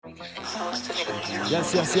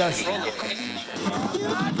Yes.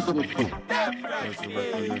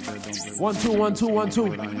 1 2 1 2 1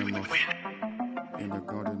 2.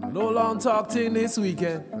 No long talk thing this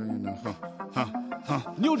weekend.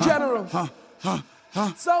 New General.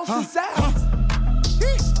 Soulstice sounds.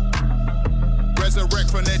 Resurrect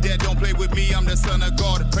from the dead, don't play with me, I'm the son of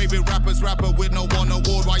God. Favorite rapper with no one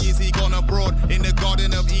award, why is he gone abroad? In the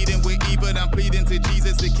Garden of Eden, we're even, I'm pleading to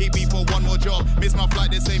Jesus to keep me for one more job. Miss my flight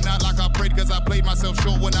the same night like I prayed, cause I played myself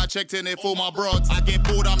short when I checked in it for my broads. I get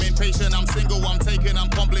bored, I'm impatient, I'm single, I'm taken, I'm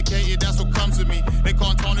complicated, that's what comes to me. They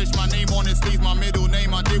can't tarnish my name on the sleeves, my middle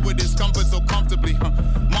name, I deal with discomfort so comfortably.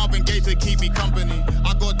 Marvin Gaye to keep me company,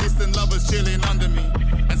 I got distant lovers chilling under me.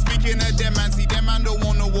 And speaking of them man, see them man don't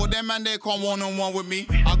want no war, them man they can't one-on-one with me.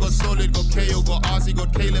 I got Solid, got KO, got Ozzy,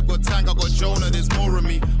 got Caleb, got Tank, I got Jonah, there's more of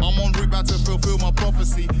me. I'm on route back to fulfill my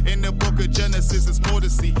prophecy. In the book of Genesis, there's more to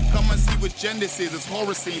see. Come and see what Genesis is,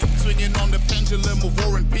 horror scenes. Swinging on the pendulum of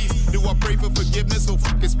war and peace. Do I pray for forgiveness or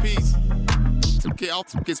fuck his peace? Okay, I'll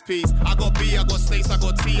fuck his peace. I got B, I got Stace, I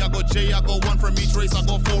got T, I got J, I got one from each race, I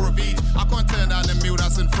got 4 of each. I can't turn down the meal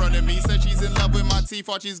that's in front of me. Said she's in love with my teeth,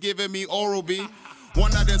 thought she's giving me oral B.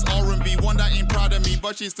 One that is R&B, one that ain't proud of me,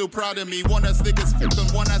 but she's still proud of me. One that's thick as fuck and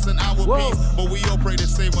one that's an hour piece. But we all pray the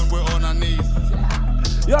same when we're on our knees.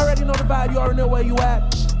 You already know the vibe, you already know where you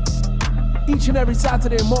at. Each and every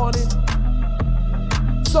Saturday morning.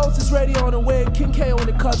 Soulstice Radio on the way, King K on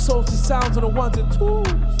the cut, Soulstice sounds on the 1s and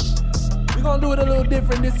 2s. We're gonna do it a little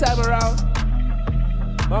different this time around.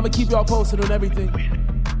 But I'm gonna keep y'all posted on everything.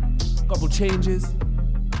 Couple changes.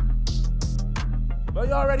 But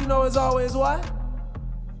you already know as always what?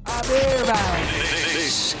 I'll be right.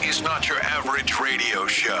 This is not your average radio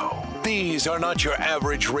show. These are not your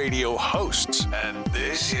average radio hosts. And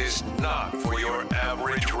this is not for your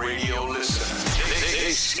average radio listener.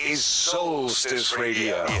 This is Soulstice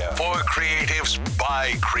Radio. For creatives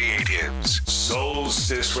by creatives.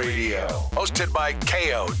 Soulstice Radio. Hosted by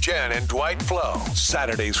KO, Jen, and Dwight Flo.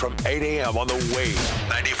 Saturdays from 8 a.m. on the Wave.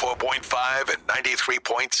 94.5 and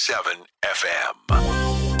 93.7 FM.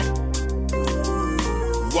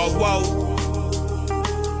 Whoa, whoa.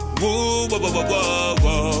 Whoa, whoa, whoa, whoa,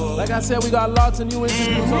 whoa. Like I said, we got lots of new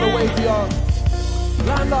interviews on the way for y'all.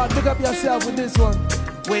 Landlord, pick up yourself with this one.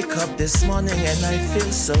 Wake up this morning and I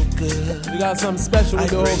feel so good. We got something special with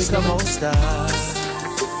the homie coming.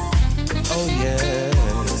 Oh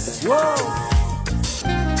yes. Whoa.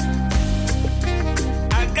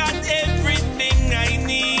 I got everything I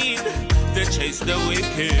need to chase the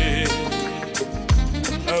wicked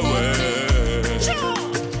away.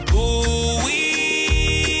 Ooh-wee,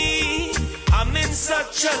 I'm in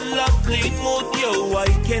such a lovely mood, yo, I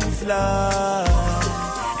can fly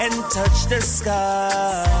and touch the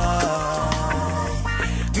sky.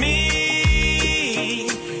 Me,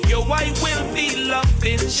 yo, I will be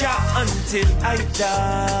loving Jah until I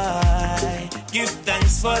die. Give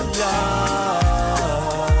thanks for life.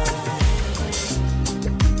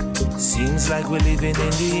 Seems like we're living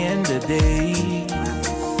in the end of days.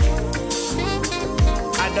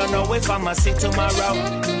 I don't know if I'ma see tomorrow.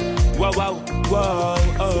 Whoa, whoa, whoa,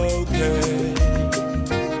 okay.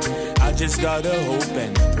 I just gotta hope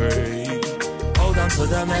and pray. Hold on to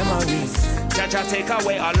the memories. Jah take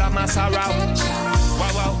away all of my sorrow.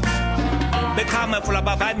 Wow, wow. Because me full up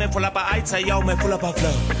a vibe, me full up a height, say yo, me full up a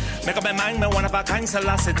flow. Make up my mind, me one of a kind, so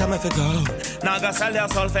last it time if it go. Now go sell your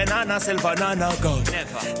soul for nana, silver, nana, gold.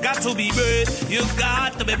 Got to be brave, you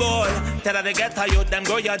got to be bold. Tell her they get her youth, them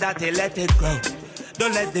grow your daddy, let it grow.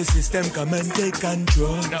 Don't let the system come and take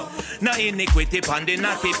control. No iniquity on the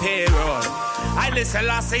naughty payroll. I listen,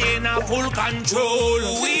 I say in a full control.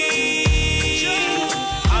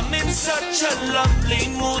 I'm in such a lovely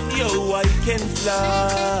mood, yo, I can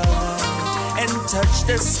fly and touch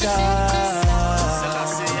the sky.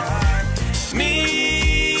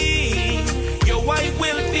 Me, yo, I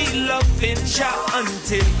will be loving Jah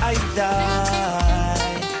until I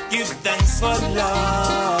die. Give thanks for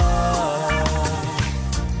life.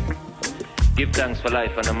 Give thanks for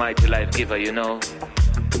life and a mighty life giver, you know.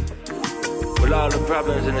 With all the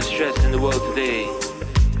problems and the stress in the world today,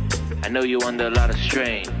 I know you're under a lot of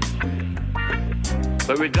strain.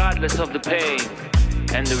 But regardless of the pain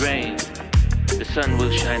and the rain, the sun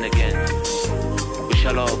will shine again. We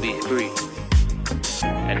shall all be free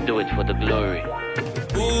and do it for the glory.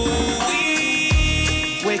 Ooh-wee.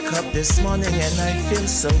 Wake up this morning and I feel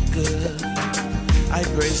so good. I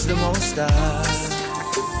praise the Most High.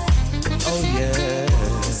 Oh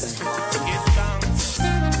yes. Give thanks.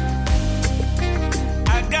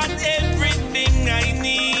 I got everything I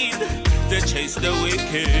need to chase the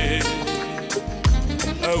wicked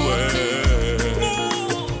away.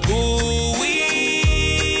 Ooh-wee.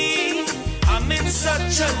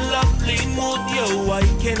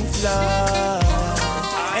 can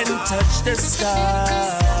fly and touch the sky.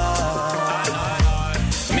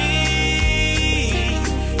 Me,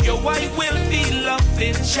 yo, I will be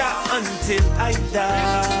loving Jah until I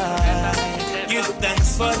die. Give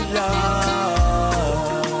thanks for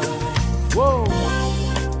love. Whoa.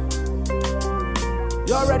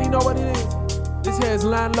 You already know what it is. This here is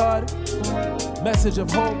Landlord, message of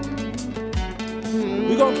hope.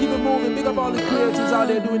 We gonna keep it moving. Big up all the creatives out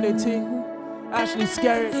there doing their thing. Ashley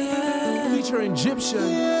Scarrett, featuring Egyptian,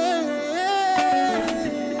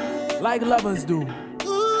 like lovers do.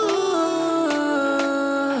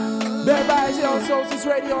 Bad vibes here on Soulstice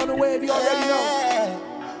Radio on the wave. You already know.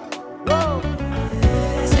 Whoa.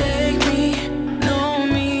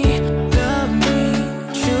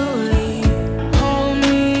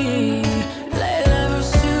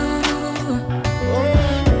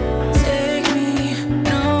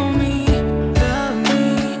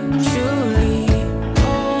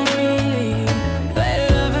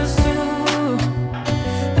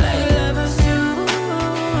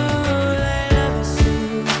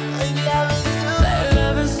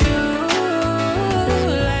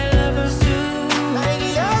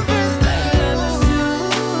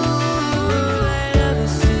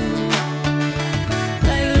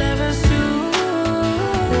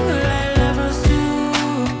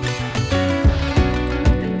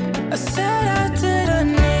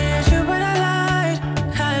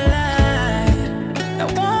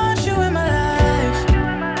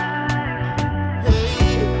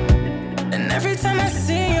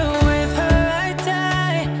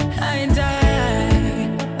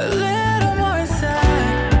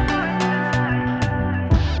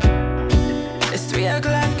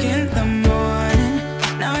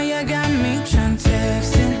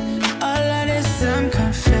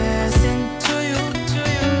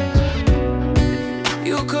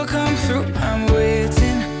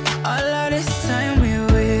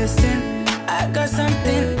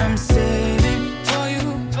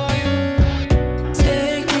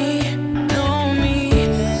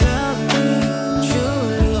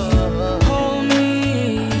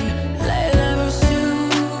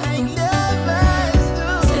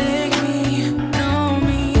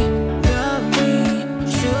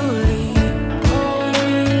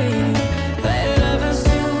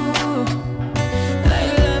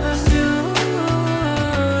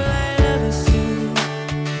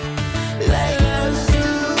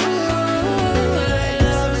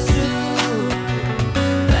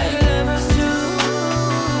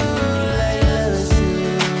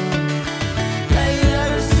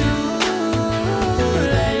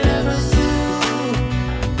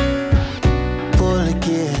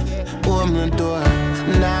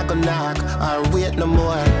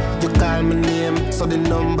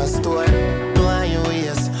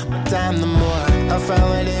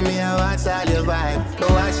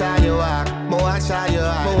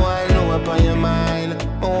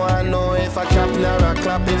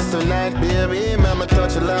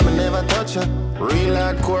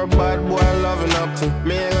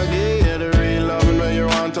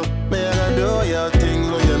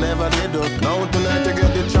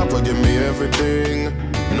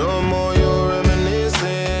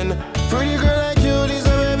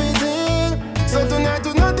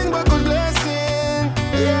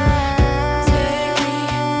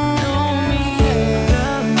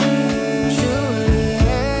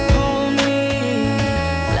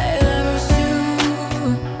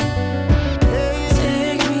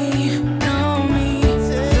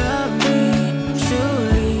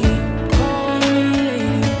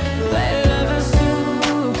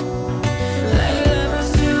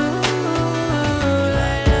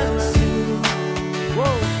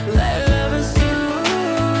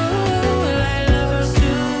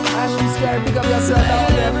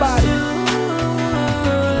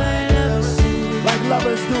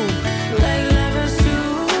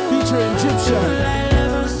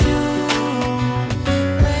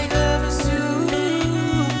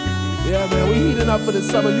 For the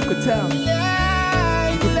summer, you could tell.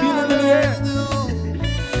 You can feel it in the air.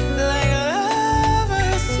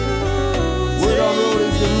 Word on road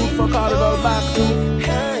is the roof for Carnival back to.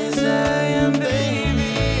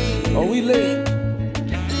 Oh, we lit.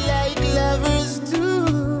 Like lovers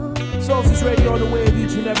do. Soulstice Radio on the wave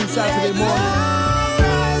each and every Saturday morning.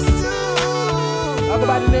 I go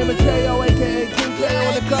by the name of K.O. aka King K.O.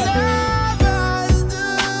 on the cut.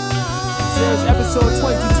 Series episode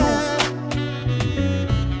 22.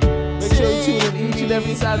 Tune in each and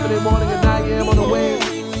every Saturday morning at 9 a.m. on the wave.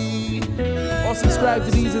 Or subscribe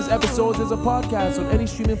to these as episodes as a podcast on any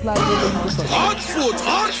streaming platform that you prefer. Hot foot!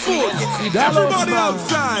 Everybody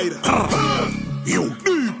outside! You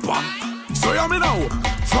deeper. So you me now.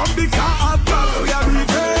 From the car of gas, we are doing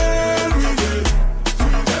every day.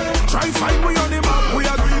 Try find me on the map, we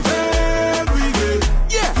are doing every day.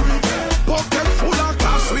 Yeah. Pocket full of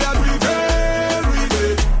cash, we are doing every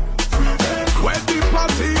day. When the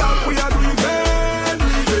party up, we are doing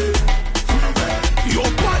every day. Your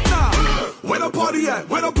partner, where the party at?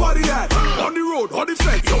 Where the party at? On the road, on the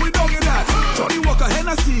fed, yo, we dog in that. Johnny Walker,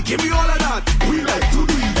 Hennessy, give me all of that. We like to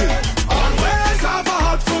do it. Always have a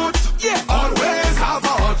hot foot. Yeah. Always have a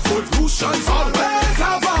hot foot. Lucians always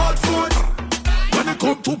have a hot foot. When it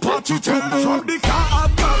come to party time, from the car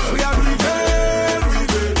up gas, we are doing every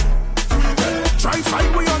day. Try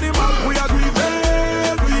find we on the map, we are doing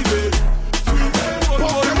every day.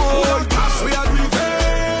 Pocket full of cash, we are doing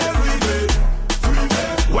every day.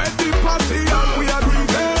 When the party up, we are doing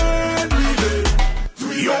every day.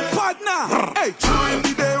 Your partner, hey, during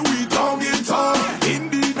the day we down in town. In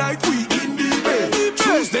the night we in the bed.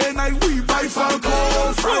 Tuesday night we buy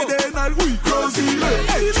Falco. Friday night we cross the lake.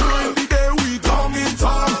 Hey, during the day we down in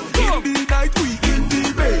town. In the night we in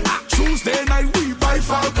the bed. Tuesday night we buy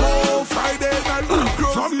Falco. Friday night we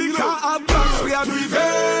cross the lake. From the car up gas we are doing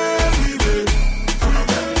every day.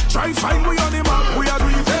 Try find we on the map, we are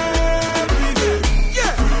doing every day.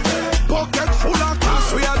 Yeah. Pocket full of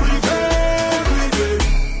cash, we are doing every day.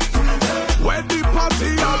 When the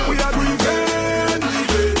party up, we are doing every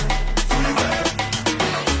day.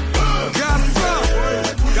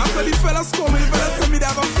 Gas the fellas come, the fellas tell me they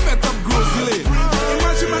have a fed up grocery lane.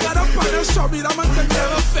 Imagine I got a pan and shop it, I'm gonna tell me they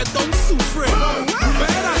have a fed up souffle.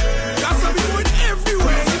 Better, gas be going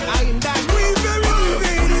everywhere. I ain't that. We very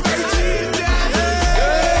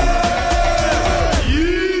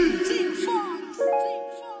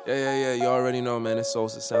Yeah, you already know, man. It's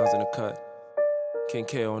Soulstice sounds in the cut. King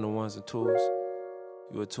K on the ones and twos.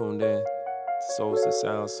 You are tuned in to Soulstice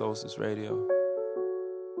Sounds, Soulstice Radio.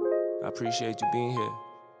 I appreciate you being here.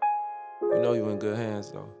 You know you in good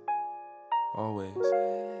hands, though. Always.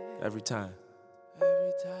 Every time.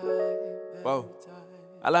 Whoa.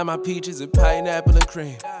 I like my peaches and pineapple and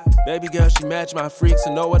cream. Baby girl, she match my freaks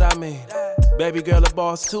and know what I mean. Baby girl, a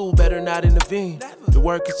boss too, better not intervene. The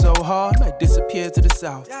work is so hard, might disappear to the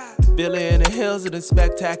south. Villa in the hills of the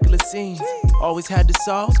spectacular scenes. Always had the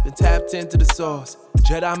sauce, been tapped into the sauce.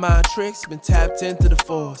 Jedi mind tricks, been tapped into the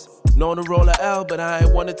force. Known to roll a L, but I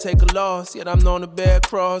ain't wanna take a loss. Yet I'm known to bear a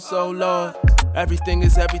cross, oh Lord. Everything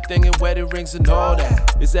is everything and wedding rings and all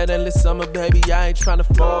that. It's that endless summer, baby, I ain't tryna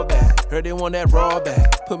fall back. Heard they want that raw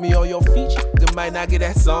back. Put me on your feature, they might not get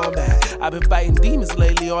that song back. I've been fighting demons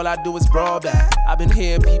lately, all I do is brawl back. I've been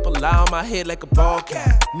hearing people lie on my head like a ball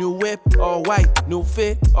cap. New whip, all white, new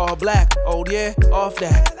fit, all black. Oh yeah, off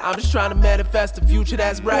that. I'm just trying to manifest a future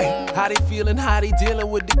that's bright. How they feeling, how they dealing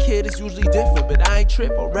with the kid is usually different, but I ain't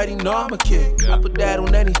trip, already know I'm a kid. I put that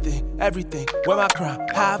on anything, everything. Wear my crown,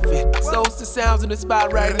 how I fit. Soulstice sounds in the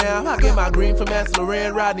spot right now. I get my green from Ansel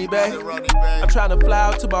Rodney Bay. I'm trying to fly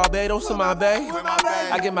out to Barbados in my bay.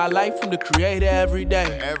 I get my life from the creator every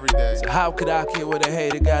day. So how could I care what a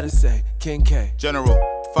hater gotta say? King K. General,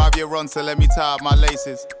 5-year run, so let me tie up my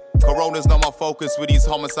laces. Corona's not my focus with these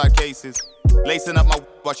homicide cases. Lacing up my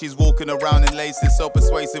while she's walking around in laces. So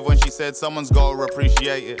persuasive when she said someone's gotta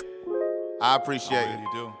appreciate it. I appreciate it.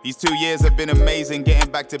 These 2 years have been amazing,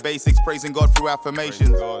 getting back to basics, praising God through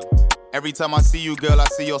affirmations. Every time I see you, girl, I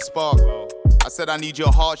see your spark. I said I need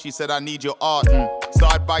your heart, she said I need your art.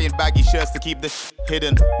 Started buying baggy shirts to keep the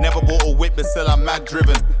hidden. Never bought a whip, but still I'm mad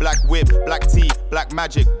driven. Black whip, black tea, black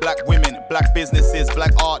magic, black women, black businesses,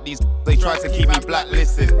 black art. These they try to keep me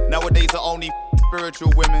blacklisted. Nowadays are only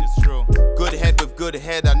spiritual women. It's true. Good head with good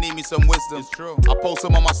head, I need me some wisdom. It's true. I post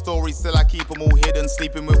them on my stories, still I keep them all hidden.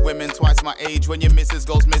 Sleeping with women twice my age. When your missus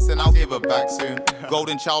goes missing, I'll give her back soon.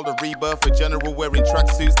 Golden child of rebirth, a general wearing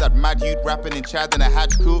tracksuits. That mad youth rapping in Chad in a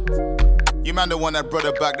hatch coupe. You man the one that brought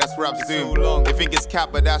her back, that's rap soon. They think it's cap,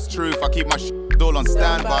 but that's truth. I keep my all on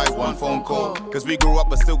standby, one phone call. Cause we grew up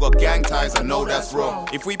but still got gang ties, I know that's wrong.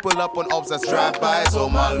 If we pull up on ops, that's drive-bys, oh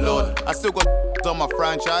my lord. I still got on my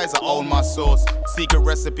franchise, I own my source. Secret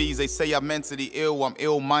recipes, they say I'm mentally ill. I'm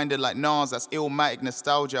ill-minded like Nas, that's illmatic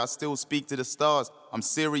nostalgia. I still speak to the stars. I'm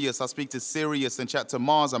serious, I speak to Sirius and chat to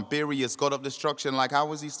Mars. I'm Birius, God of destruction, like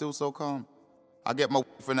how is he still so calm? I get my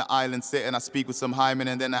from the island sitting, I speak with some hymen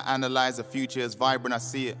and then I analyze the future as vibrant, I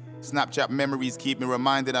see it. Snapchat memories keep me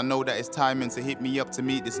reminded, I know that it's timing to hit me up to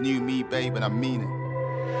meet this new me, babe, and I mean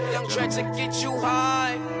it. Young try to get you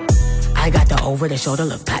high. I got the over-the-shoulder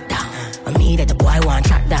look pat down. For me that the boy want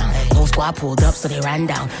track down. Whole squad pulled up so they ran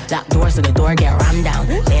down. Locked doors so the door get rammed down.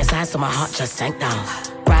 Lay inside so my heart just sank down.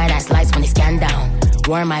 Bright ass lights when they scan down.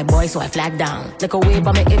 Were my boy, so I flag down. Look away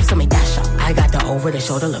by my hips, so me dash up. I got the over the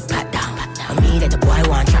shoulder look pat down. I me that the boy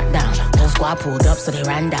want track down. Whole squad pulled up, so they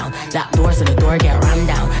ran down. Locked doors, so the door get rammed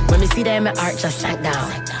down. When me see them, my heart just sank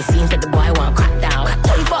down. It seems that the boy want crack down.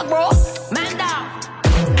 Holy fuck, bro, man down.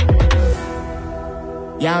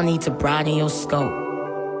 Y'all need to broaden your scope.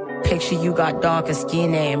 Picture you got darker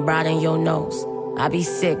skin and broaden your nose. I be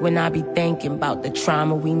sick when I be thinking about the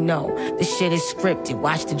trauma we know. This shit is scripted,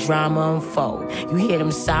 watch the drama unfold. You hear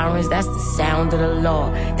them sirens, that's the sound of the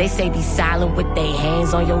law. They say be silent with their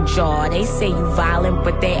hands on your jaw. They say you violent,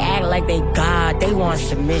 but they act like they God. They want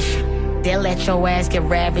submission. They'll let your ass get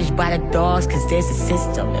ravaged by the dogs, cause there's a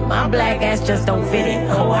system, and my black ass just don't fit it.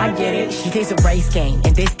 Oh, I get it. It is a race game,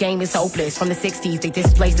 and this game is hopeless. From the 60s, they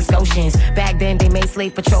displaced the Scotians. Back then, they made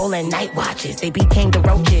slave patrol and night watches. They became the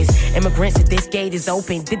roaches. Immigrants at this gate is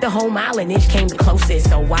open. Did the whole mile and inch came the closest.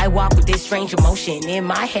 So why walk with this strange emotion in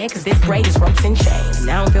my head, cause this braid is ropes and chains.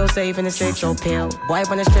 And I don't feel safe in a 6-year pill.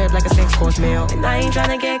 Wipe on the strip like a 6-course meal. And I ain't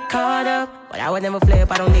tryna get caught up, but I would never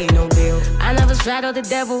flip, I don't need no bill. I never straddle the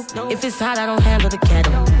devil. If it's hot, I don't handle the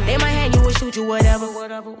kettle. They might hang you or shoot you, whatever.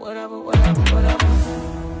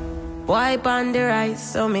 Wipe on the right,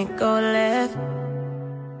 so me go left.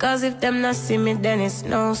 Cause if them not see me, then it's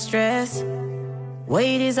no stress.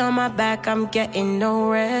 Weight is on my back, I'm getting no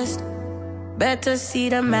rest. Better see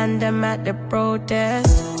the man, them at the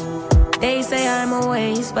protest. They say I'm a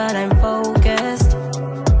waste, but I'm focused.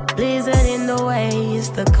 Blizzard in the way, it's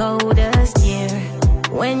the coldest year.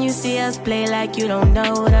 When you see us play like you don't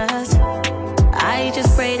know us, I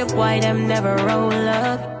just pray the boy them never roll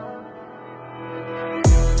up.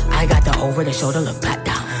 I got the over the shoulder look pat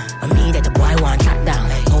down. I me that the boy want track down.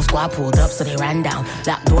 Whole squad pulled up, so they ran down.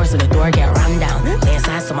 Locked doors, so the door get rammed down. Lay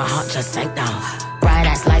inside, so my heart just sank down. Bright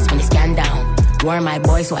ass lights when they scan down. Were my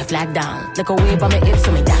boy, so I flag down. Look away by my hips,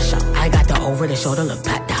 so me dash up. I got the over the shoulder look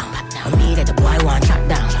pat down. I me that the boy want track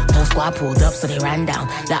down. Whole squad pulled up, so they ran down.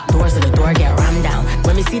 Locked doors, so the door get rammed down.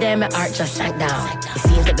 When me see them, my heart just sank down. It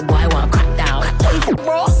seems that the boy want crack down.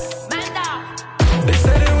 Bro, man down. They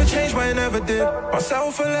said it would change, but it never did.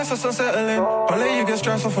 Myself for less, that's unsettling. I'll let you get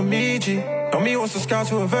stressed off of me, G. Know me wants to scout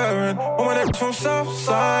to a veteran. All my niggas from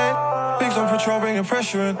Southside. Bigs on patrol, bringing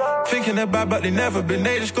pressure in. Thinking they're bad, but they never been.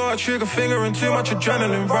 They just got a trigger finger and too much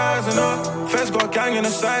adrenaline rising up. Feds got a gang in the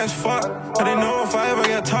side as fuck. I didn't know if I ever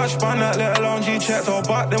get touched by that, let alone G-checked or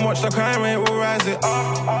butt. Then watch the crime rate will rise it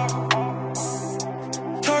up.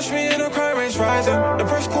 Touch me and the crime rate's rising. The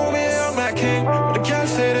press call me a young black king, but the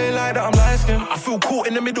cats say they like that I'm light-skinned. I feel caught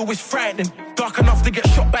in the middle, it's frightening. Dark enough to get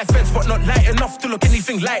shot by feds, but not light enough to look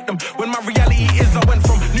anything like them. When my reality is I went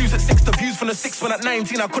from news at 6 to views from the 6. When at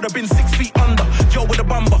 19 I could have been 6 feet under. Joe with a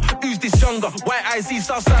bumper, who's this younger? White eyes, east,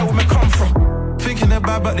 Southside, where me come from. Thinking they're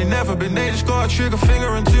bad, but they never been. They just got a trigger finger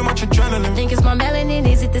and too much adrenaline. Think it's my melanin,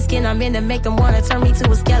 is it the skin I'm in that make them wanna turn me to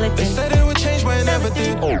a skeleton? They said it would change, but it never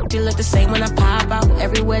did. You look the same when I pop out.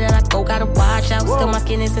 Everywhere that I go, gotta watch out. Still my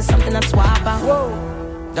skin isn't something I swap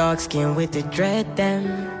out. Dark skin with the dread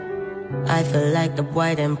them. I feel like the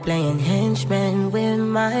boy them playing henchmen with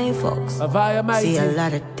my folks. See a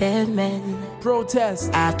lot of dead men.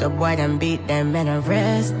 Protest. After boy them beat them and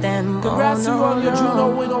arrest them. Congrats to you on your Juno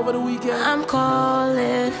win over the weekend. I'm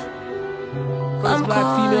calling. First black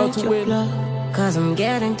female to win. Cause I'm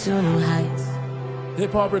getting to new heights.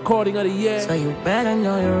 Hip hop recording of the year. So you better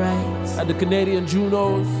know your rights. At the Canadian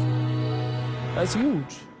Junos. That's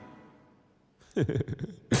huge.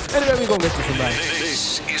 Anyway, we gonna get to somebody.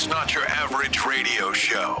 This is not your average radio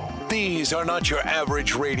show. These are not your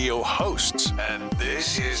average radio hosts. And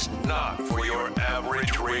this is not for your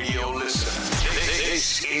average radio listener.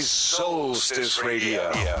 This is Soulstice Radio.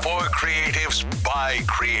 For creatives by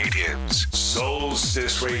creatives.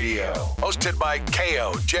 Soulstice Radio. Hosted by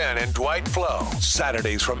KO, Jen, and Dwight Flo.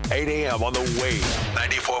 Saturdays from 8 a.m. on the Wave.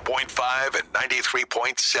 94.5 and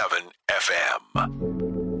 93.7 FM.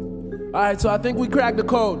 All right, so I think we cracked the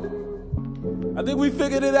code. I think we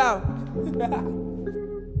figured it out.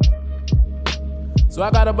 So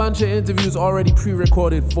I got a bunch of interviews already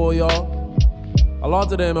pre-recorded for y'all. A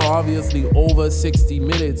lot of them are obviously over 60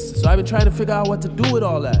 minutes. So I've been trying to figure out what to do with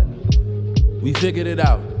all that. We figured it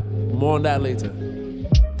out. More on that later.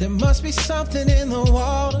 There must be something in the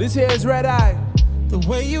water. This here is Red Eye. The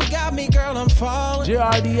way you got me, girl, I'm falling.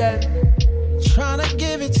 JRDN. Tryna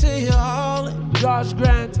give it to you all. Josh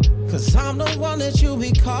Grant. Cause I'm the one that you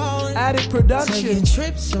be calling. Addict Production. Taking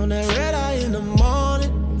trips on that red eye in the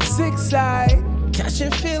morning. 6 Side.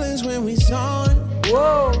 Catching feelings when we zone.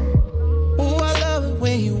 Whoa. Ooh, I love it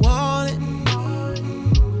when you want it.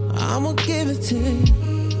 I'ma give it to you.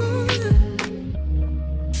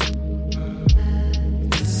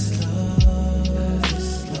 This love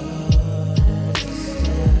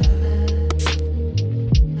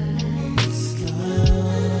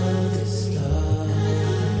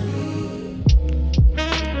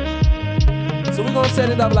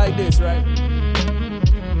up like this, right?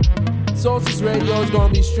 Soulstice Radio is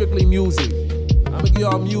gonna be strictly music. I'm gonna give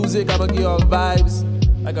y'all music, I'm gonna give y'all vibes,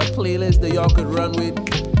 like a playlist that y'all could run with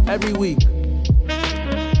every week.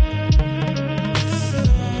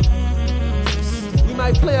 We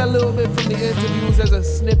might play a little bit from the interviews as a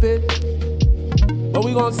snippet, but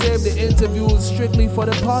we're gonna save the interviews strictly for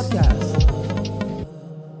the podcast.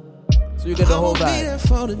 So you get the whole vibe. I'll be there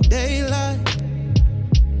for the daylight.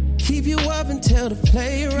 Keep you up until the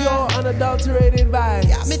play right. Pure unadulterated vibes.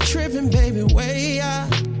 Got me tripping, baby, way out.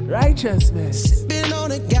 Righteousness. Sipping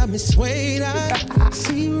on it, got me swayed out.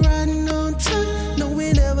 See you riding on time. No,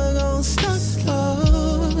 we never gonna stop.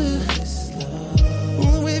 Oh,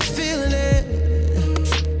 we're feeling it.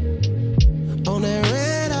 On that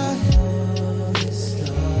red eye.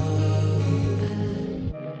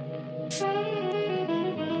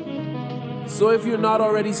 So if you're not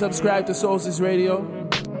already subscribed to Soulstice Radio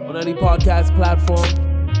on any podcast platform,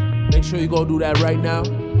 make sure you go do that right now.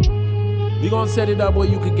 We're gonna set it up where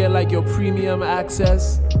you can get like your premium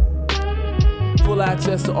access, full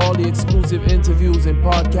access to all the exclusive interviews and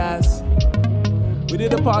podcasts. We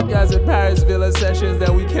did a podcast at Paris Villa Sessions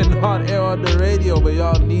that we cannot air on the radio, but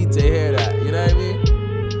y'all need to hear that, you know what I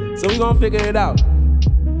mean? So we're gonna figure it out.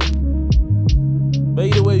 But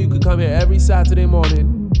either way, you could come here every Saturday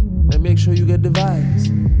morning and make sure you get the vibes.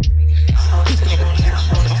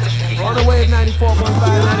 On the wave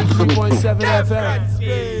 94.5, 93.7 FM.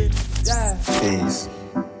 Yeah. Peace.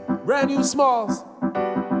 Brand new Smalls.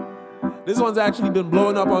 This one's actually been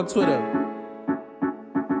blowing up on Twitter.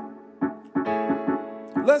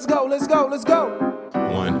 Let's go, let's go, let's go.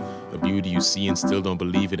 One, a beauty you see and still don't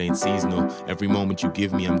believe it ain't seasonal. Every moment you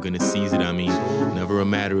give me, I'm gonna seize it, I mean. Never a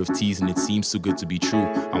matter of teasing, it seems too good to be true.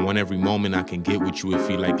 I want every moment I can get with you, it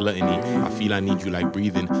feel like gluttony. I feel I need you like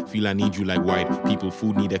breathing, feel I need you like white people.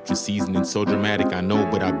 Food need extra seasoning, so dramatic, I know.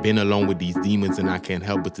 But I've been alone with these demons and I can't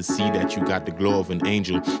help but to see that you got the glow of an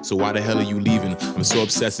angel. So why the hell are you leaving? I'm so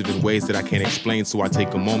obsessive in ways that I can't explain, so I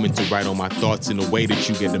take a moment to write all my thoughts in a way that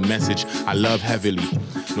you get the message I love heavily.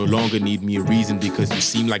 No longer need me a reason because you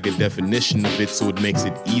seem like the definition of it, so it makes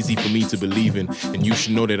it easy for me to believe in. And you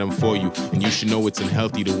should know that I'm for you, and you should know it's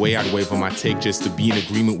unhealthy the way I'd wave on my take just to be in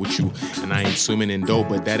agreement with you. And I ain't swimming in dough,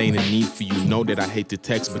 but that ain't a need for you. Know that I hate to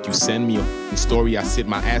text, but you send me a story. I sit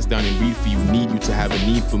my ass down and read for you. Need you to have a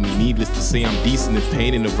need for me. Needless to say, I'm decent at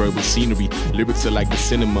painting the verbal scenery. Lyrics are like the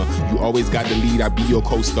cinema. You always got the lead, I be your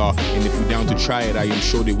co-star. And if you're down to try it, I am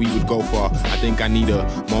sure that we would go far. I think I need a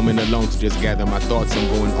moment alone to just gather my thoughts. I'm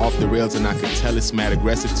going off the rails and I can tell it's mad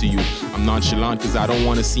aggressive to you. I'm nonchalant cause I don't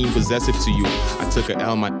want to seem possessive to you. I took a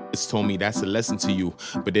L, my told me that's a lesson to you.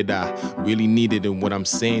 But did I really need it? And what I'm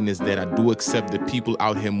saying is that I do accept that people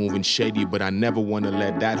out here moving shady, but I never want to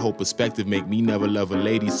let that whole perspective make me never love a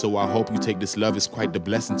lady. So I hope you take this love as quite the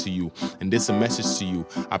blessing to you. And this a message to you.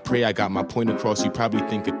 I pray I got my point across. You probably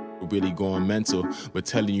think it really going mental, but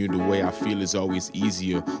telling you the way I feel is always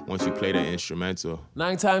easier once you play the instrumental.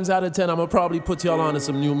 9 times out of 10, I'm gonna probably put y'all on to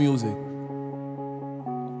some new music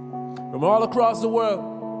from all across the world.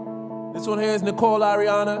 This one here is Nicole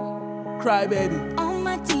Ariana, Cry Baby. All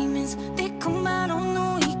my demons, they come out on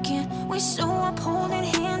the weekend. We show up holding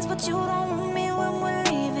hands, but you don't want me when we're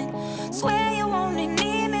leaving. Swear you only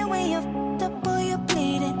need me when you're f***ed up or you're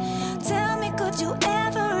bleeding. Tell me, could you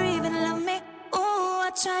ever even love me? Ooh,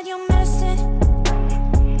 I tried your medicine.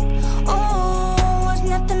 Ooh, was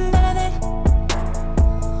nothing better than.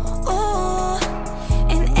 Ooh,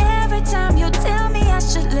 and every time you tell me I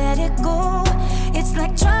should let it go, it's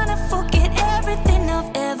like trying to forget everything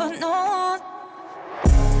I've ever known.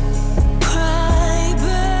 Cry,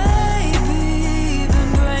 baby,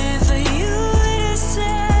 been praying for you to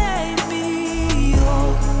save me.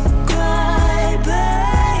 Oh, cry,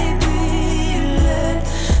 baby, let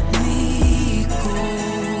me go.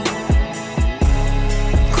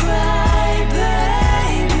 Cry,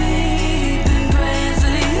 baby, been praying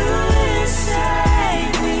for you to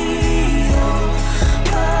save me. Oh,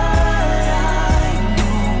 but I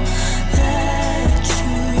know that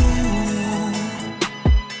you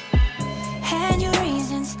had your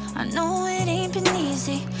reasons. I know it ain't been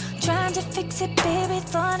easy. Trying to fix it, baby,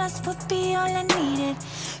 thought us would be all I needed.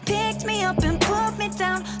 Picked me up and put me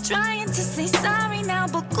down, trying to say sorry now,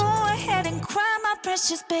 but go ahead and cry, my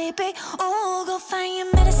precious baby. Oh, go find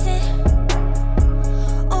your medicine.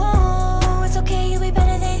 Oh, it's okay, you'll be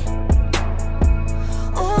better than.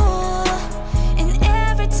 Oh, and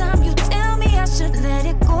every time you tell me I should let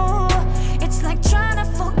it go, it's like trying to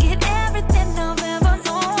forget everything I've ever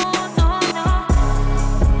known. No, no.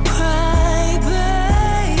 Cry,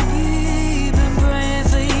 baby, been praying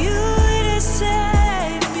for you to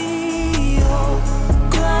save me. Oh,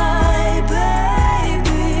 cry,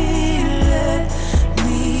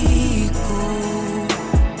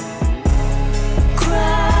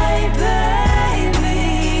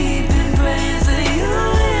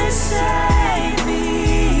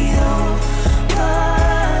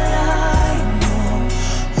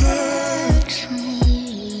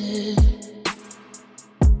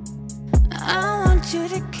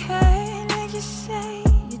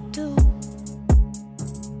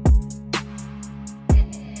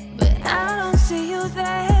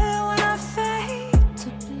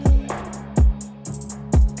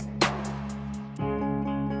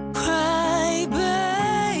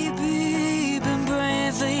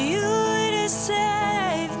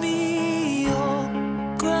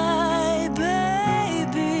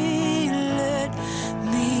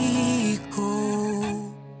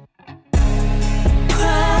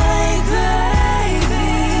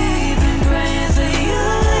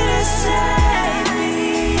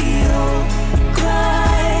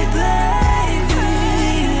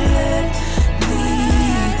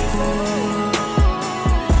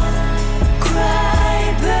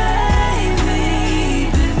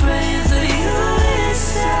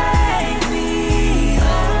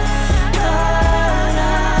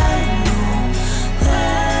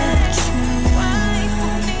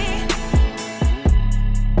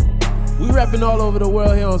 Repping all over the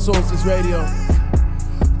world here on Soulstice Radio.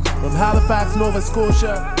 From Halifax, Nova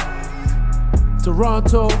Scotia,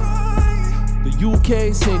 Toronto, the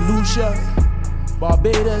UK, St. Lucia,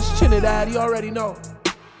 Barbados, Trinidad, you already know.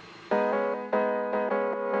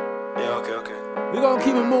 Yeah, okay. We're gonna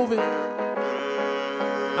keep it moving.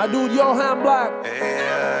 My dude, Johan Black.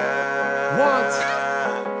 Want.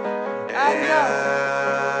 Adding up.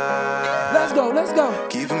 Let's go.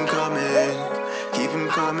 Keep them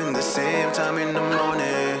coming the same time in the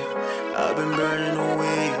morning. I've been burning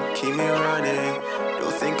away, keep me running.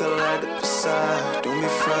 Don't think I like the facade, don't be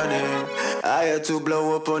fronting. I had to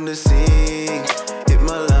blow up on the scene. Hit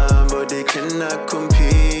my line, but they cannot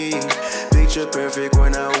compete. Picture perfect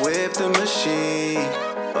when I whip the machine.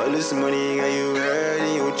 All this money got you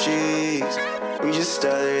hurting your cheeks. We just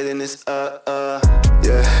started and it's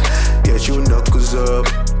yeah. Get you knuckles up,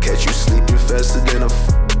 catch you sleeping faster than a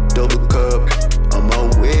double cup. On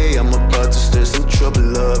my way, I'm about to stir some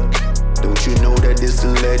trouble up. Don't you know that this the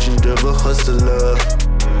legend of a hustler?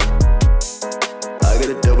 I got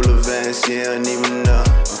a double advance, yeah, I need enough.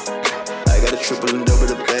 I got a triple and double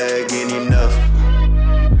the bag, ain't enough.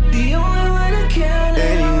 The only way to count it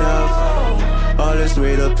ain't enough. All this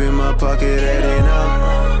weight up in my pocket, that ain't up.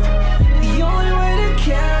 The only way to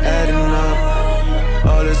count it adding up.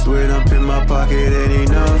 All this weight up in my pocket, ain't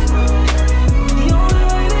enough. The only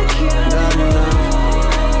way to count not enough.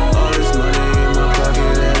 All this money in my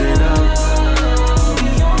pocket, adding up.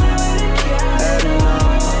 Adding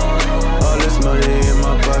up. All this money in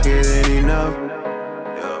my pocket, ain't enough.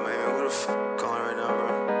 Yo, man, what the fuck going right now, bro?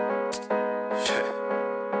 Shit.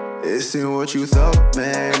 This ain't what you thought,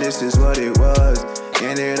 man, this is what it was.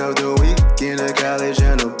 Ended of the week in the college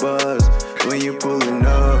and the bus. When you're pulling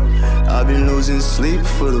up, I've been losing sleep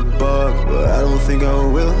for the buck, but I don't think I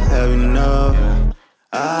will have enough.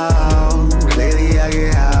 Lately I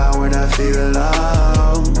get high when I feel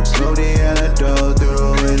low. Smoke the antidote,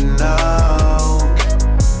 throw it now.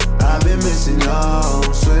 I've been missing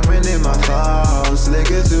out, swimming in my thoughts,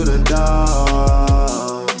 licking through the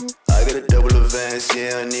door. I got a double advance,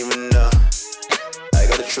 yeah, I need enough. I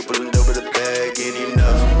got a triple and double the bag, ain't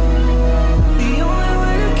enough. The only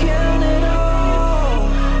way to count it all.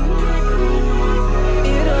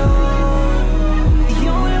 The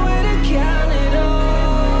only way to count it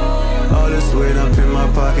all. All this weight up in my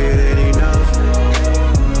pocket ain't enough. The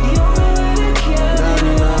only way to count not it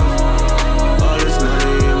enough. All this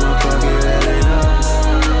money in my pocket ain't enough.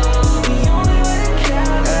 The only way to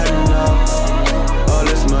count it adding up. All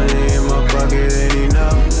this money in my pocket ain't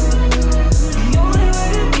enough. The only way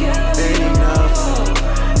to count it Ain't enough.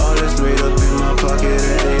 All this weight up in my pocket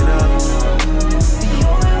ain't enough. The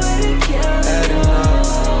only way to count it Adding up.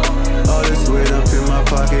 All this weight up in my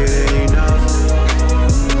pocket ain't enough.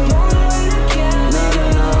 Not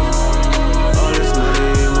enough. All this money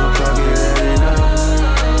in my pocket ain't enough.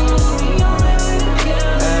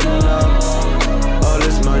 Adding up. All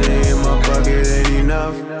this money in my pocket ain't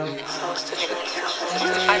enough.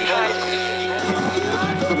 I tried to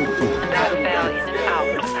that fell in and out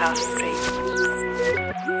of house street.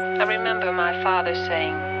 I remember my father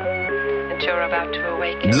saying that you're about to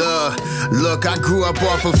awaken. Look, I grew up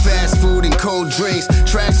off of fast food and cold drinks,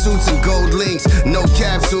 tracksuits and gold links, no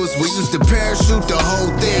capsules. We used to parachute the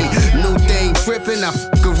whole thing. New thing tripping, I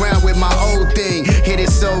fuck around with my old thing. Hit it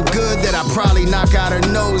so good that I probably knock out her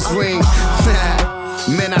nose ring.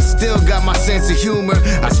 Man, I still got my sense of humor.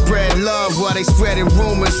 I spread love while they spreading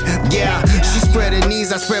rumors. Yeah, she spread her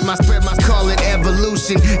knees, I spread my call it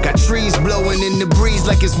evolution. Got trees blowing in the breeze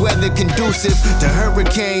like it's weather conducive to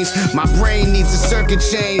hurricanes. My brain needs a circuit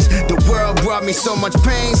change. The world brought me so much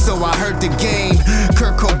pain, so I hurt the game.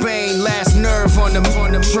 Kurt Cobain, last nerve on the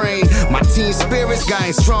train. My teen spirits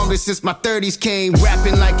gotten stronger since my 30s came.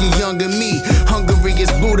 Rapping like a younger me. Hungary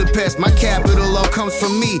is Budapest, my capital all comes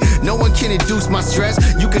from me. No one can induce my stress.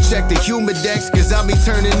 You can check the humidex, cause I'll be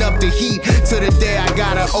turning up the heat till the day I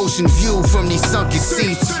got an ocean view from these sunken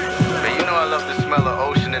seats. Man, you know I love the smell of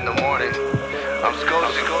ocean in the morning. I'm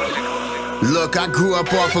Scotia. Look, I grew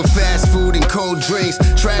up off of fast food and cold drinks,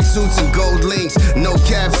 tracksuits and gold links, no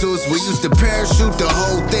capsules. We used to parachute the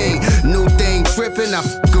whole thing. New thing tripping, I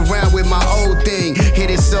fuck around with my old thing. Hit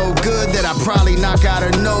it so good that I probably knock out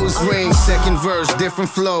her nose ring. Second verse, different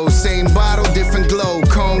flow, same bottle, different glow.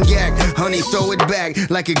 Cognac, honey, throw it back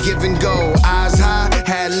like a give and go. Eyes high,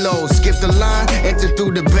 had low, skip the line, enter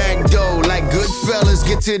through the back door. Like good fellas,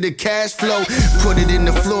 get to the cash flow, put it in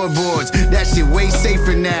the floorboards. That shit way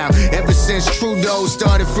safer now. Ever since Trudeau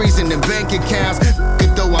started freezing the bank accounts,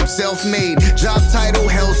 though I'm self-made. Job title,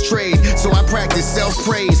 hell's trade. So I practice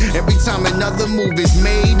self-praise. Every time another move is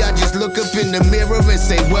made, I just look up in the mirror and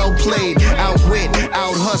say, well played. Outwit,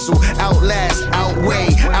 out-hustle, outlast, outweigh,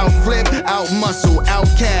 outflip, out-muscle,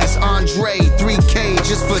 outcast, Andre, 3K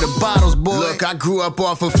just for the bottles, boy. Look, I grew up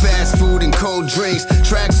off of fast food and cold drinks,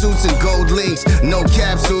 tracksuits and gold links, no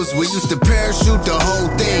capsules. We used to parachute the whole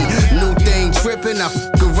thing. New thing tripping, I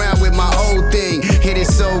fuck around with my old thing. Hit it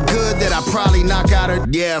so good that I probably knock out her.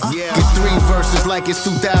 Yeah. Get 3 verses like it's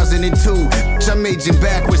 2002. I'm aging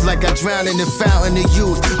backwards like I drowned in the fountain of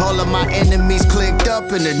youth. All of my enemies clicked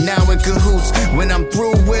up and are now in cahoots. When I'm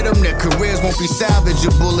through with them, their careers won't be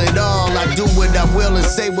salvageable at all. I do what I will and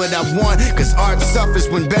say what I want, cause art suffers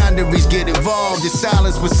when boundaries get involved. The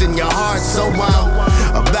silence what's in your heart, so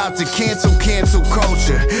I'm about to cancel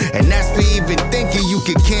culture. And that's for even thinking you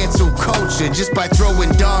can cancel culture just by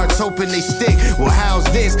throwing darts, hoping they stick. Well, how's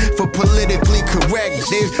this for politically correct?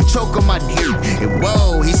 They choke on my dick, and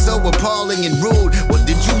whoa, he's so appalling and rude. Well,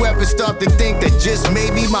 did you ever start to think that just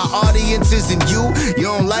maybe my audience isn't you? You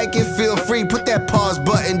don't like it? Feel free, put that pause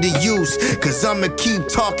button to use, cause I'ma keep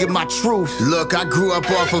talking my truth. Look, I grew up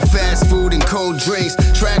off of fast food and cold drinks,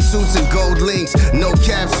 tracksuits and gold links, no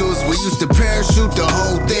capsules. We used to parachute the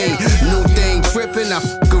whole thing. New thing tripping, I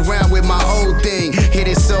fuck around with my old thing. Hit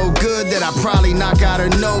it so good that I probably knock out her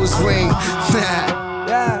nose ring.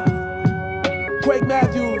 Yeah. Quake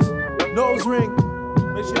Matthews, Nose Ring.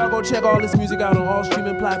 Make sure y'all go check all this music out on all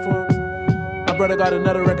streaming platforms. My brother got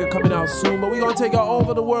another record coming out soon, but we gonna take y'all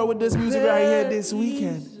over the world with this music right here this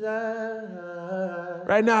weekend.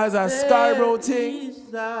 Right now is our Scarborough team.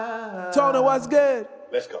 Tony, what's good?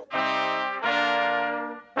 Let's go.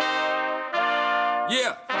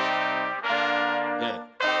 Yeah.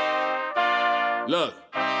 Look,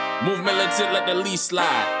 move militant, let the lease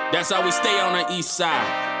slide. That's how we stay on the east side.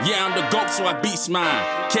 Yeah, I'm the GOAT, so I beast mine.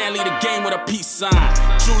 Can't lead a game with a peace sign.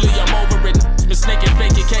 Truly, I'm over it. Been snaking,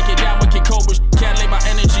 fake it, can't get down with Kid Cobra. Can't lay my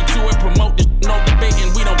energy to it, promote this. No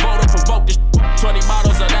debating, we don't vote or provoke this. 20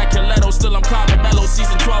 bottles of that Coletto, still I'm calm and mellow.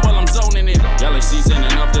 Season 12 while I'm zoning it. Yellow season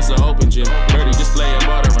enough, this a open gym. Dirty display of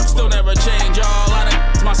butter, I'm still never change, y'all.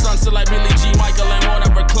 My son still like Billy G. Michael and won't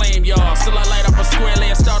ever claim, y'all. Still I light up a square,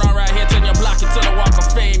 lay a start on right here, turn your block into the Walk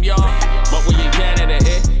of Fame, y'all. But we in Canada,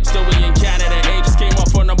 still we in Canada, Just came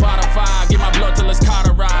off from the bottom 5, get my blood till it's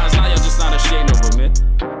cauterized. Now you're just not ashamed of it.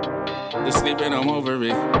 They sleeping, I'm over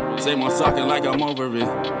it. Same one talking like I'm over it.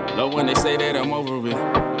 Love when they say that I'm over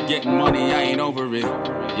it. Getting money, I ain't over it.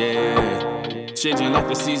 Yeah. Changing like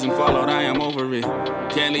the season followed, I am over it.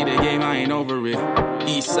 Can't lead the game, I ain't over it.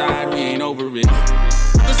 East side, we ain't over it.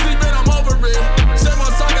 The sleeping, I'm over it. Same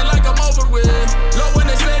one talking like I'm over it. Love when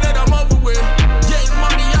they say that I'm over it. Getting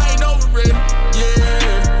money, I ain't over it.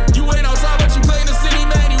 Yeah. You ain't outside, but you play in the city,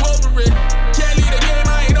 man, you over it. Can't lead the game,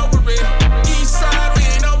 I ain't over it. East side, we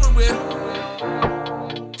ain't over it.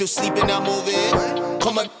 Still sleeping, I'm over it.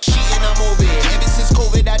 Come on, cheating, I'm over it. Ever since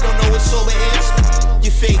COVID, I don't know what sober is. You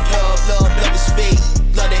fake love is fake.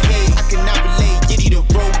 Love and hate, I cannot relate. Giddy the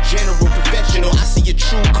road, general, professional. I see your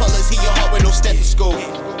true colors, hear your heart with no stethoscope.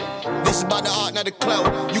 This is about the art, not the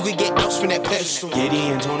clout. You can get outs from that pedestal. Giddy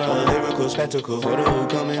and tone, a lyrical spectacle. For the who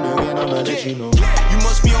coming again, I'ma let you know. You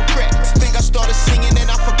must be on crack. Think I started singing and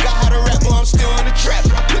I forgot how to rap, but I'm still in the trap.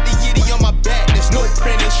 I put the yiddy on my back, there's no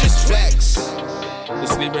print, it's just facts. The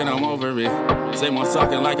sleeping, I'm over it. Same one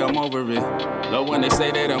talking like I'm over it. Love when they say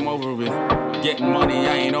that I'm over it. Getting money,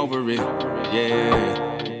 I ain't over it.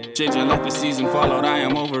 Yeah. Changing like the season followed, I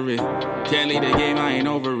am over it. Can't lead the game, I ain't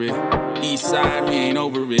over it. East side, we ain't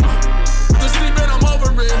over it. The sleeping, I'm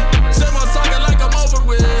over it. Same one talking like I'm over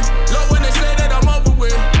it. Love when they say that I'm over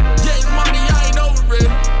it. Getting money, I ain't over it.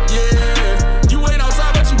 Yeah. You ain't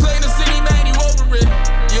outside, but you play in the city, man, you over it.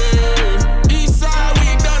 Yeah. East side, we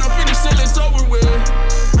ain't done, I'm finished till it's over with.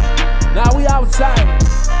 Now we outside.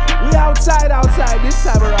 We outside this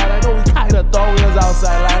time around. I know we kinda thought we was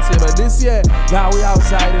outside last year, but this year, now we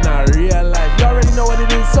outside in our real life. You already know what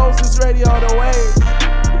it is. Soulstice Radio on the way.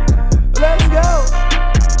 Let's go.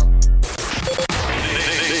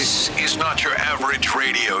 This is not your average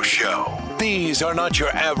radio show. These are not your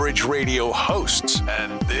average radio hosts.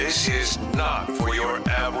 And this is not for your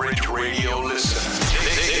average radio listener.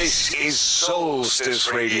 This is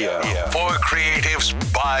Soulstice Radio. For creatives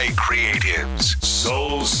by creatives.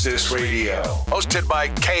 Soulstice Radio. Hosted by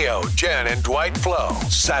KO, Jen, and Dwight Flo.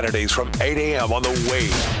 Saturdays from 8 a.m. on the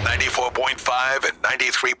Wave. 94.5 and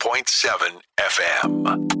 93.7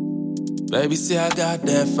 FM. Baby, see I got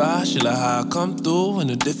that fire, she like how I come through in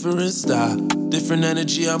a different style. Different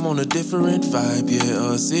energy, I'm on a different vibe,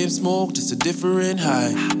 yeah. Same smoke, just a different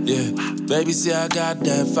high, yeah. Baby, see I got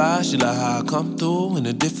that fire, she like how I come through in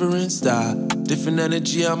a different style. Different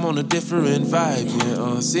energy, I'm on a different vibe,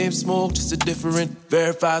 yeah. Same smoke, just a different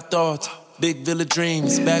verified thoughts. Big villa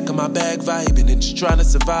dreams, back in my bag vibing and just trying to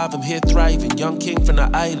survive, I'm here thriving. Young king from the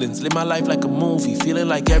islands, live my life like a movie, feeling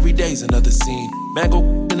like every day's another scene. Man, go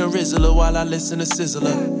in a Rizzler while I listen to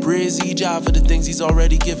Sizzler. Praise Jah for the things he's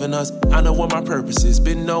already given us. I know what my purpose is,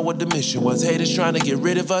 been know what the mission was. Haters trying to get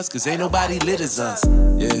rid of us, cause ain't nobody lit as us,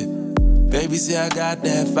 yeah. Baby, see I got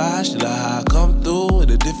that fire, she like how I come through in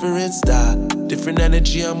a different style. Different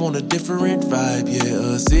energy, I'm on a different vibe,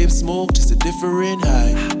 yeah. Same smoke, just a different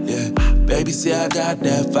high, yeah. Baby, see I got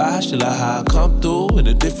that fire, she like how I come through in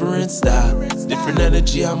a different style. Different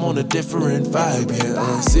energy, I'm on a different vibe,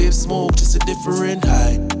 yeah. Same smoke, just a different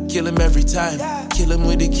high. Kill him every time, kill him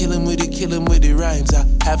with it, kill him with it, kill him with it rhymes. I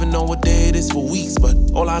haven't known what day it is for weeks, but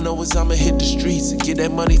all I know is I'ma hit the streets and get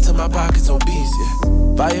that money till my pockets obese, yeah.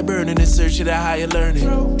 Fire burning in search of that higher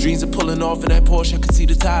learning. Dreams are pulling off in that Porsche, I can see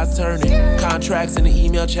the tides turning. Contracts in the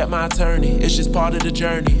email, chat my attorney. It's just part of the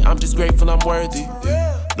journey, I'm just grateful I'm worthy, yeah.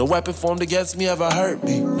 No weapon formed against me ever hurt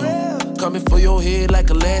me, no. Coming for your head like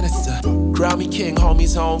a Lannister. Crown me king,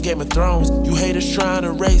 homies home, Game of Thrones. You haters trying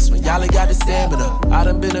to race me, y'all ain't got the stamina. I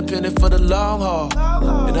done been up in it for the long haul,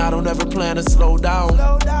 and I don't ever plan to slow down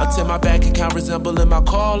until my bank account resembling my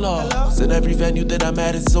call logs. And every venue that I'm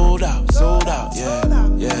at is sold out, yeah,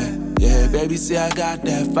 yeah. Yeah, baby, see I got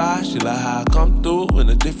that fire, she like how I come through in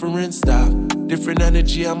a different style. Different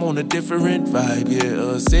energy, I'm on a different vibe,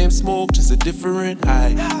 yeah. Same smoke, just a different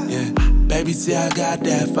high, yeah. Baby, see I got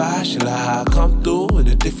that fire, she like how I come through in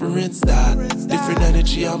a different style. Different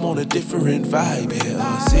energy, I'm on a different vibe,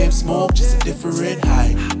 yeah. Same smoke, just a different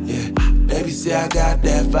high, yeah. Baby, see I got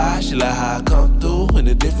that fire, she like how I come through in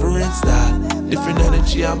a different style. Different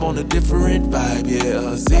energy, I'm on a different vibe,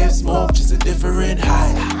 yeah. Same smoke, just a different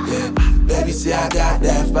high, yeah. Baby, see I got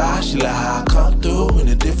that fire, she like how I come through in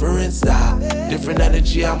a different style. Different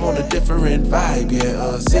energy, I'm on a different vibe,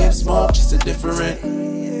 yeah. Same smoke, just a different.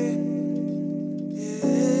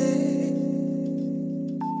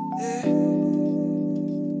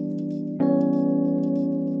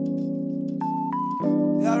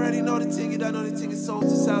 You already know the thing, you don't know the thing. It's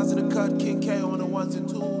Soulstice sounds in the cut, King K on the ones and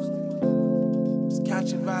twos. Just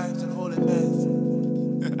catching vibes and holding hands.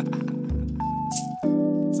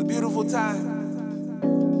 It's a beautiful time.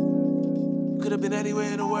 Could have been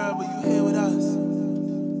anywhere in the world, but you here with us.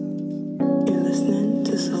 You're listening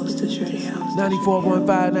to Soulstice Radio. 94.5,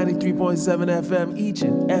 93.7 FM each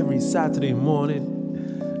and every Saturday morning,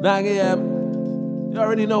 9 a.m. You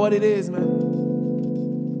already know what it is, man.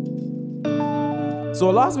 So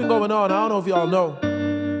a lot's been going on. I don't know if y'all know.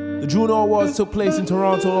 The Juno Awards took place in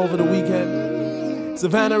Toronto over the weekend.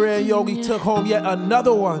 Savannah Ray and Yogi took home yet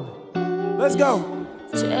another one. Let's go.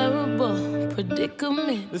 Terrible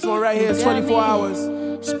predicament. This one right here is 24 hours.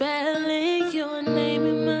 Spelling your name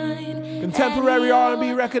in mine. Contemporary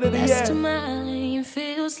R&B record of the year. To mine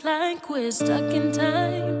feels like we're stuck in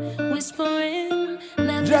time. Whispering.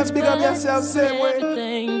 Just big up yourself, same way.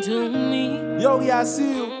 Everything to me. Yogi, I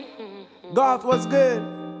see you. Garth, what's good?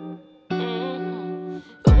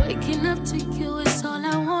 Waking up to you is all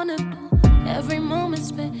I wanna do. Every moment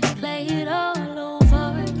spent, play it all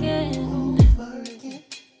over again.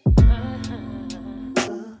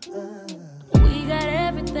 We got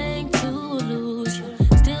everything to lose.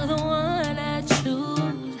 You're still the one I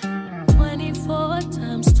choose. 24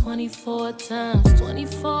 times, 24 times,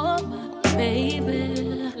 24, my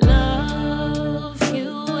baby. Love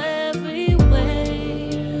you every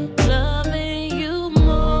way. Loving you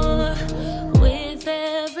more with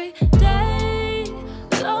every day.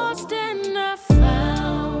 Lost and I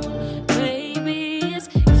found. Baby, it's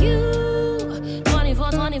you.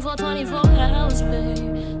 24, 24, 24 hours,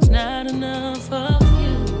 babe. It's not enough of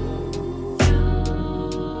you.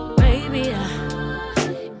 Baby, I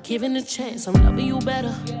given a chance, I'm loving you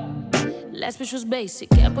better. Last bitch was basic,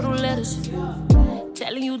 capital letters.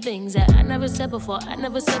 Telling you things that I never said before, I know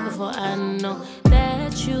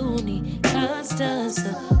that you need constant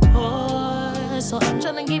support. So I'm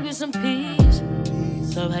tryna give you some peace.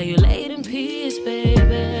 Love how you laid in peace,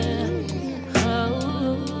 baby.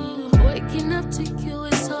 Oh, waking up to you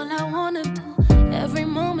is all I wanna do. Every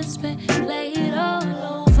moment spent, play it all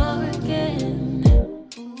over again.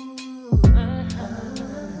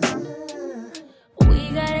 We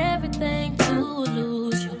got everything to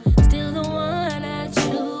lose. You're still the one I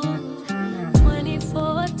choose.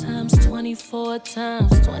 24 times, 24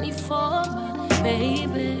 times, 24. for my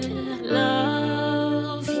baby.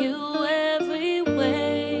 Love you every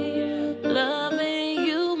way, loving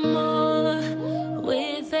you more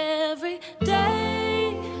with every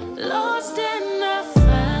day. Lost and I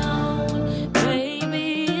found,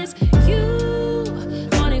 baby, it's you.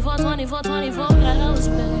 24 hours,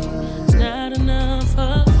 babe. It's not enough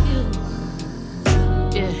of you.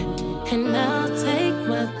 Yeah, and I'll take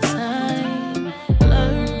my time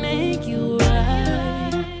learning you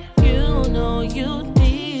right. You know you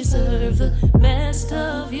deserve the best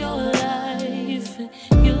of your life.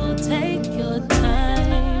 You take your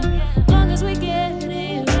time, long as we get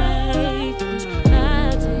it right. 'Cause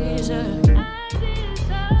I deserve,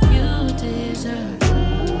 you deserve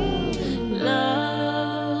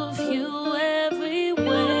love you every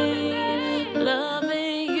way,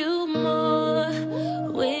 loving you more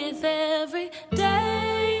with every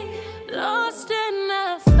day. Lost and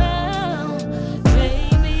I found,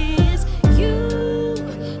 baby, it's you.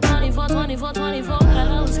 24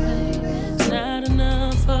 hours, babe. It's not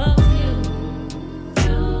enough of you.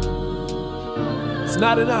 It's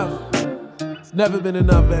not enough. It's never been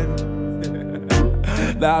enough, baby.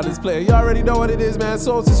 Now this player, you already know what it is, man.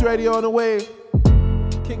 Soulstice Radio on the wave.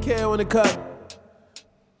 King KO in the cut.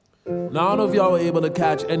 Now I don't know if y'all were able to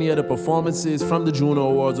catch any of the performances from the Juno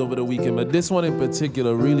Awards over the weekend, but this one in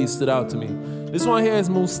particular really stood out to me. This one here is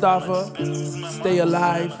Mustafa, Stay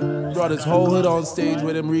Alive. Brought his whole hood on stage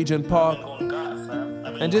with him, Regent Park.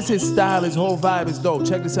 And just his style, his whole vibe is dope.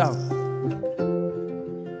 Check this out.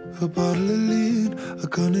 A bottle of lean, a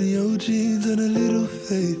gun in your jeans, and a little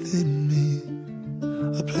faith in me.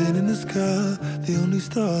 A plane in the sky, the only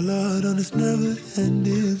starlight on this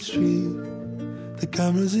never-ending street. The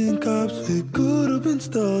cameras in cops with good open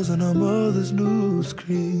stars on our mother's new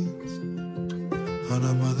screens. On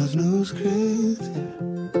our mother's new screens.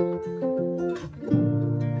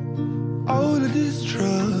 All of these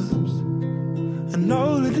tribes and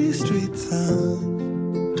all of these street sounds,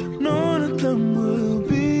 none of them will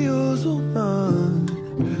be yours or mine,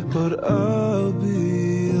 but I'll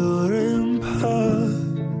be your empire.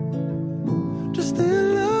 Just stay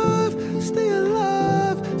alive, stay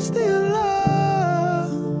alive, stay alive.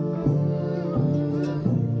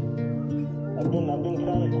 I've been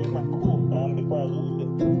trying to keep my cool, man, before I lose it.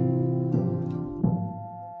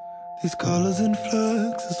 These colors and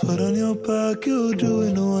flags, the sweat on your back, you're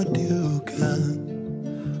doing what you can.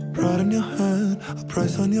 Pride in your hand, a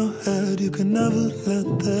price on your head, you can never let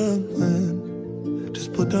them win.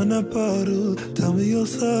 Just put down that bottle, tell me your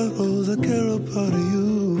sorrows, I care about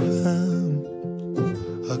you, fam.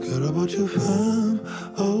 I care about you, fam,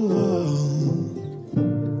 oh, oh.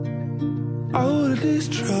 All of these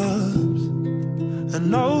tribes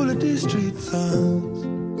and all of these street sounds,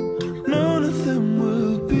 none of them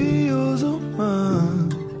will be yours or mine,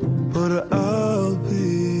 but I'll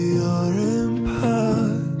be your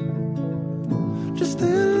empire. Just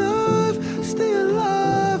stay alive, stay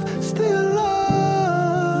alive, stay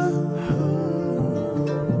alive.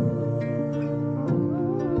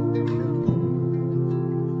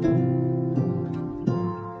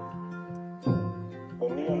 For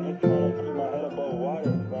me, I'm just trying to keep my head above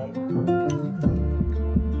water, man.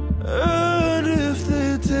 And if they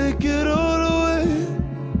take it all away,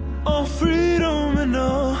 our freedom in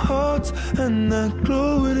our hearts and that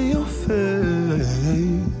glow in your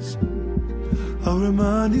face, I'll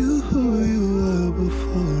remind you who you were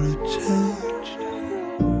before it changed.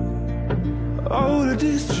 All of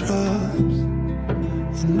these tribes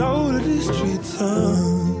and all of these street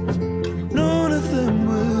sounds, none of them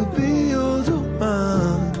will be yours or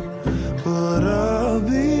mine, but I'll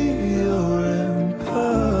be your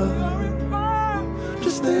empire.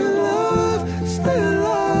 Just stay alive, stay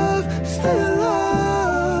alive, stay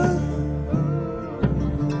alive.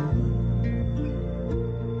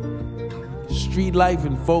 Street life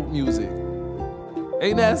and folk music.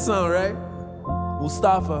 Ain't that something, right?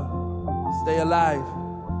 Mustafa, Stay Alive.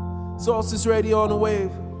 Soulstice Radio on the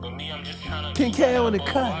wave. King KO in the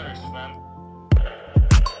cut.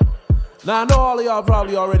 Now I know all of y'all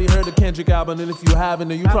probably already heard the Kendrick album, and if you haven't,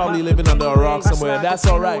 then you probably living under a rock somewhere. That's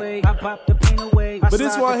alright. But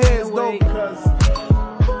this one here is dope because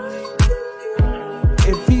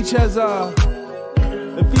it features a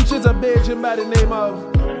bitch by the name of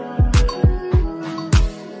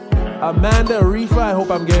Amanda Arifa. I hope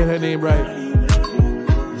I'm getting her name right.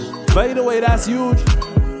 But either way, that's huge.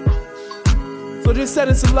 So just send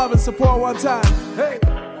in some love and support one time. Hey.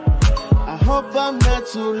 I hope I'm not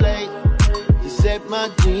too late to set my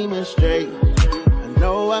demons straight. I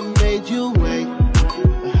know I made you wait,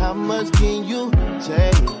 but how much can you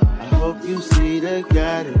take? I hope you see the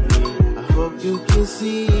God in me. I hope you can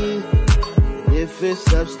see. If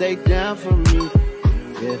it's up, stay down for me.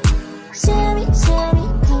 Yeah. Cherry, cherry,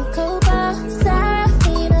 cocoa bar,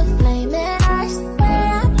 Serafina, flaming ice.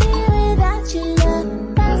 Where I'd be without your love.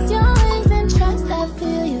 That's your wings and trust. I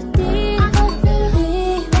feel you deep. I feel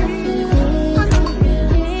deep. I feel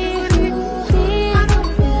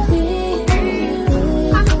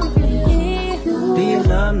deep. Do you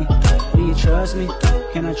love me? Do you trust me?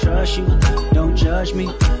 Can I trust you? Don't judge me.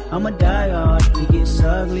 I'm a die-hard, it gets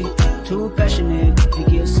ugly. Too passionate, it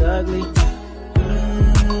gets ugly.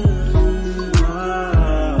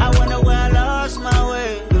 I wonder where I lost my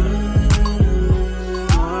way.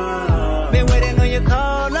 Been waiting on your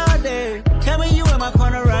call all day. Tell me you in my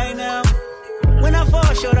corner right now. When I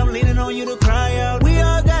fall short, I'm leaning on you to cry out. We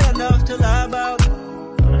all got enough to lie about.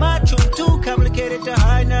 My truth too complicated to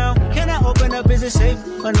hide now. Can I open up? Is it safe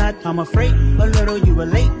or not? I'm afraid a little you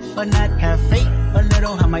relate or not. Have faith a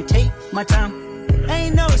little. I might take my time.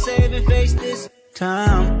 Ain't no saving face this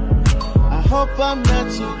time. I hope I'm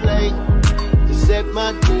not too late to set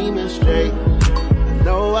my demons straight. I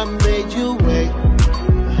know I made you wait,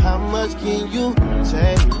 but how much can you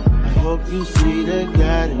take? I hope you see the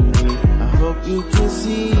God in me. I hope you can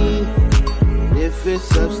see. If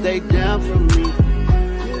it's up, stay down for me.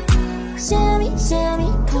 Cherry, cherry,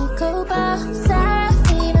 cocoa bar,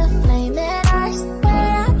 Serafina, flaming ice.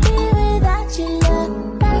 Where I'd be without your love.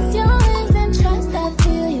 That's your wings and trust. I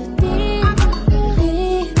feel you deep.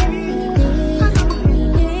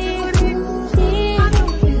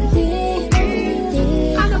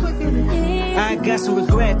 I got some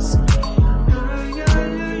regrets,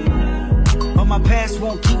 but my past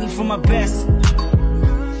won't keep me from my best.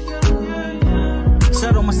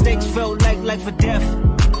 Subtle mistakes felt like life or death.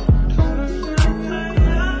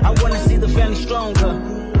 I wanna see the family stronger.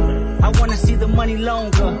 I wanna see the money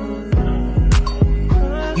longer.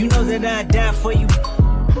 You know that I'd die for you.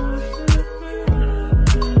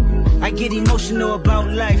 I get emotional about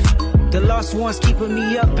life. The lost ones keeping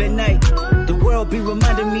me up at night. The world be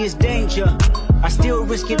reminding me it's danger. I still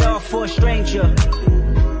risk it all for a stranger.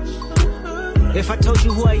 If I told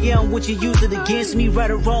you who I am, would you use it against me? Right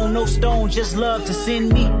or wrong, no stone, just love to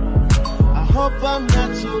send me. I hope I'm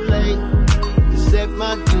not too late to set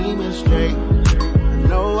my demons straight. I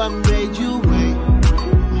know I made you wait.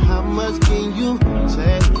 How much can you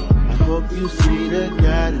take? I hope you see the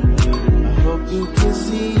God in me. I hope you can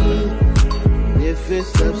see. If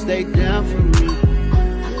it's up, stay down for me.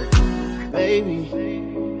 Baby,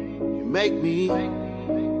 you make me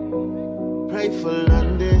pray for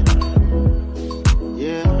London.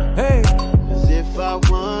 Yeah. Hey. As if I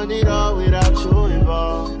want it all without you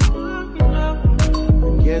involved.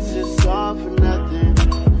 I guess it's all for nothing.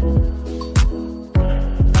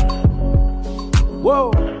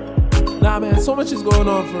 Whoa. Nah, man, so much is going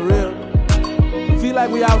on for real. I feel like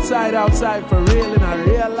we outside for real in a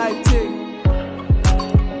real life thing.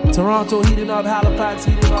 Toronto heating up, Halifax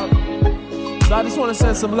heating up. So I just want to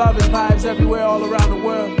send some love and vibes everywhere all around the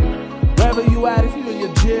world. Wherever you at, if you're in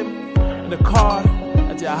your gym, in the car,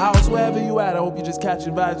 at your house, wherever you at, I hope you're just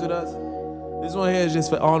catching vibes with us. This one here is just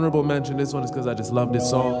for honorable mention. This one is because I just love this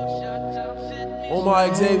song.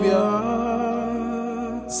 Omar Xavier,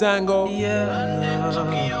 Sango.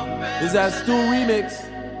 This is that Stu remix.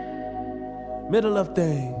 Middle of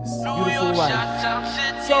Things, Beautiful Life.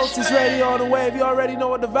 Soulstice Radio on the wave, you already know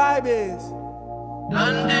what the vibe is.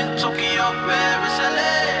 London, Tokyo, Paris,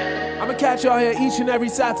 LA. I'ma catch y'all here each and every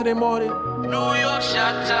Saturday morning. New York,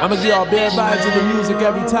 I'ma give y'all bare vibes of the music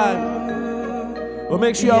every time. But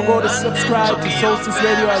make sure y'all go to subscribe to Soulstice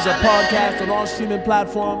Radio as a podcast on all streaming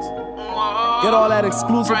platforms. Get all that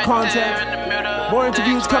exclusive content. More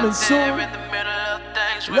interviews coming soon.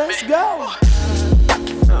 Let's go.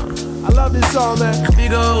 I love this song, man.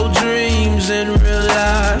 Big old dreams in real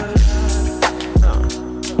life.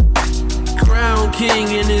 Crown king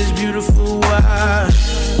and his beautiful wife.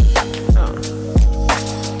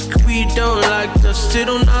 We don't like to sit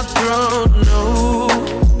on our throne, no.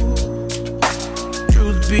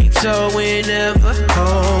 Truth be told, we ain't never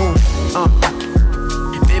home.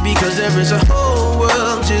 Maybe cause there is a whole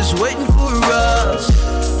world just waiting for us.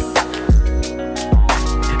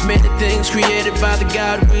 Many things created by the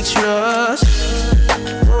God we trust.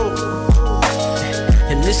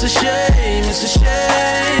 And it's a shame, it's a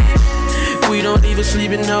shame. We don't even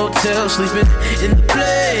sleep in hotels, sleeping in the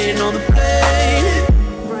plane, on the plane.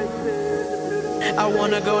 I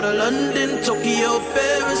wanna go to London, Tokyo,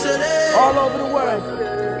 Paris, LA. All over the world.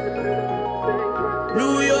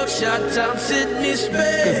 New York, Chi-Town, Sydney,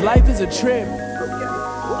 Spain. Cause life is a trip.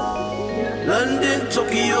 London,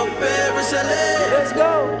 Tokyo, Paris, LA. Let's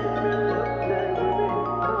go.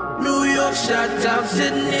 New York, York, Shot-Town,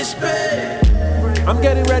 Sydney, Spain. I'm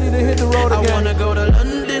getting ready to hit the road again. I wanna go to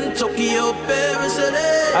London, Tokyo, Paris,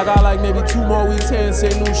 LA. I got like maybe 2 more weeks here in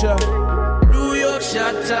St. Lucia. New York,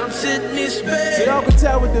 Shot-Town, Sydney, Spain. So y'all can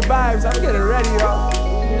tell with the vibes, I'm getting ready, y'all.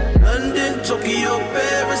 London, Tokyo,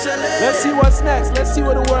 Paris, LA. Let's see what's next. Let's see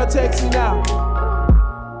where the world takes me now.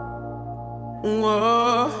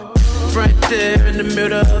 Whoa. Right there in the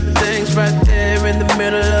middle of things, right there in the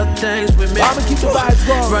middle of things with me. I'ma keep the vibes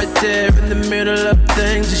going. Right there in the middle of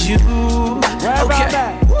things is you. Right about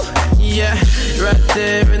that. Yeah, right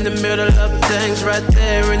there in the middle of things, right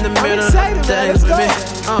there in the middle of things with me.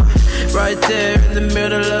 Right there in the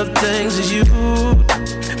middle of things is you.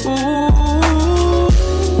 Ooh.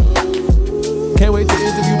 Can't wait to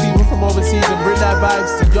interview people from overseas and bring that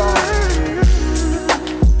vibes to y'all.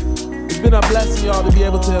 It's been a blessing, y'all, to be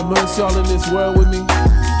able to immerse y'all in this world with me.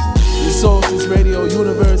 The Soulstice Radio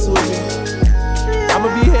universe with me. I'ma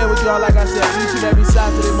be here with y'all, like I said, each and every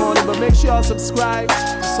Saturday morning. But make sure y'all subscribe to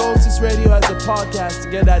Soulstice Radio as a podcast to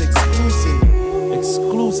get that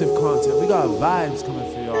exclusive content. We got vibes coming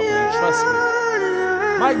for y'all, man. Trust me.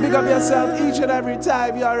 Mike, big up yourself each and every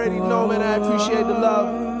time. You already know, man. I appreciate the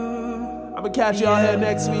love. I'ma catch y'all here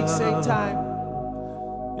next week, same time.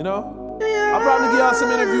 You know? I'll probably give y'all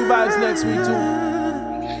some interview vibes next week too.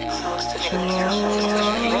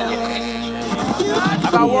 I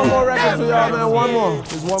got one more record for y'all, man. One more.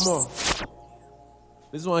 There's one more.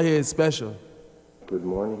 This one here is special. Good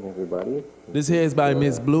morning, everybody. This here is by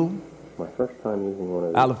Miss Blue. My first time using one of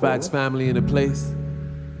these. Halifax Family in the Place.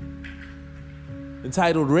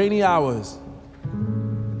 Entitled Rainy Hours.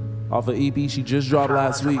 Off an EP she just dropped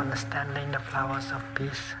last week. Understanding the flowers of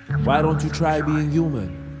peace. Why don't you try being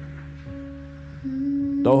human?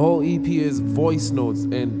 The whole EP is voice notes,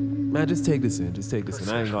 and man, just take this in. Just take this in.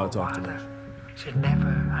 I ain't gonna talk too much. Should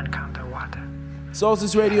never encounter water.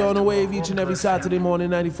 Soulstice Radio on the wave each and every Saturday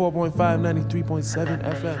morning, 94.5, 93.7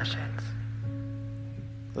 FM.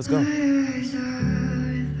 Let's go.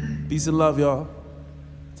 Peace and love, y'all.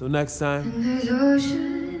 Till next time.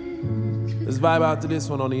 Let's vibe out to this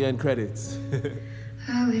one on the end credits.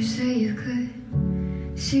 I wish that you could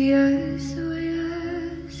see us the way I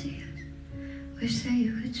see us. Wish that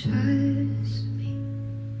you could trust me.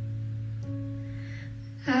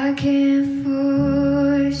 I can't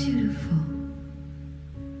force you to fall.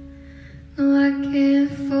 No, I can't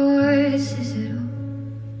force this at all.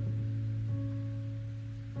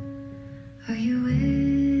 Are you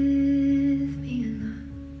with me or not?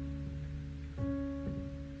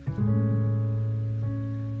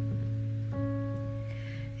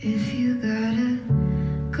 If you gotta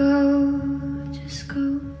go, just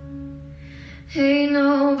go. Ain't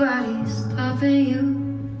nobody stopping you.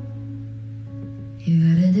 You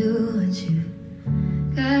gotta do what you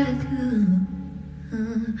gotta do.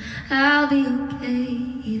 I'll be okay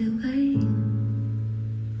either way.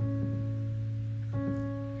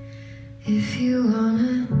 If you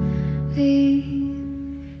wanna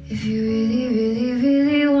leave, if you really, really,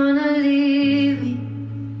 really wanna leave me,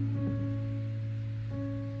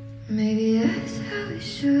 maybe that's how it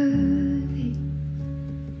should be.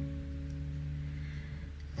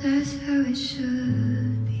 That's how it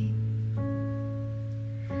should be.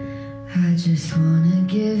 I just wanna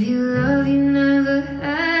give you love you never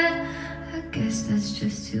had. I guess that's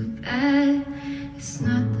just too bad. It's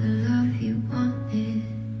not the love you wanted.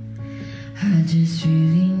 I just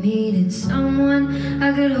really needed someone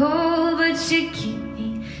I could hold, but you keep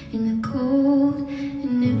me in the cold.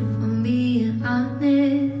 And if I'm being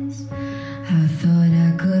honest, I thought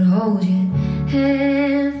I could hold your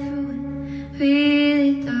hand through it.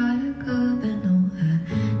 Really thought I could, but no, I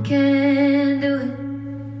can't do it.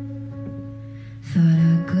 Thought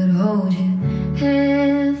I could hold your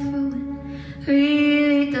hand through it.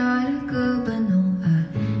 Really thought I could, but no, I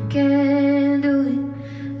can't do it.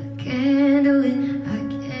 I can't do it. I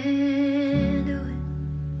can't do it.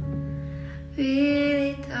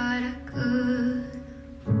 Really thought I could.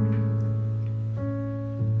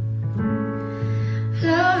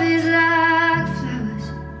 Love is like flowers.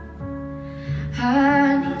 I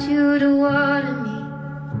need you to water me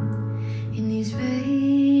in these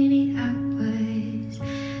rainy hours.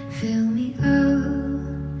 Fill me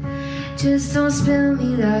up. Just don't spill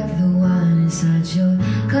me like the wine inside your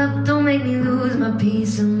cup. Don't make me lose my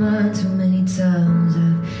peace of mind. Too many times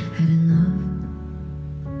I've had enough.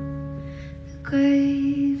 The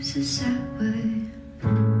grapes are sour.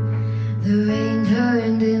 The rain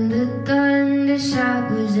turned into thunder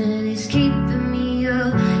showers, and it's keeping me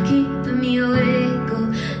up, keeping me awake.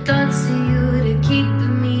 Oh, thoughts of you to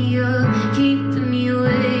keeping me up, keeping me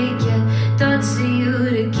awake. Yeah, thoughts of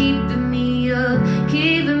you to keeping me up,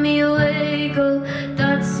 keeping me awake.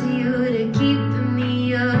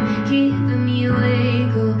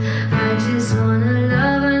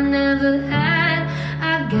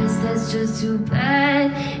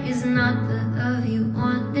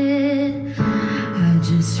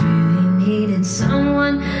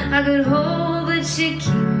 someone I could hold, but she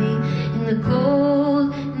keep me in the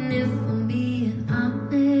cold. And if I'm being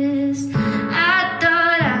honest, I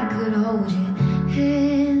thought I could hold your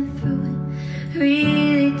hand through it.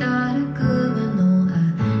 Really thought I could, but no, I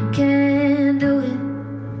can't do it.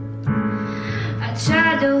 I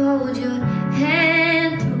tried to hold your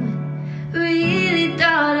hand through it. Really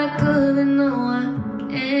thought I could, but no, I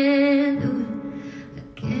can't do it. I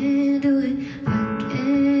can't do it. I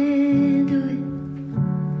can't do it.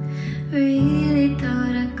 Really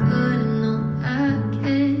thought I could, and no, I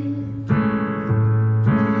can't.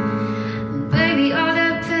 Baby, all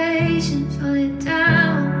that patience, all that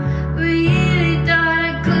time. Really thought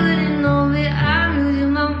I couldn't know it. I'm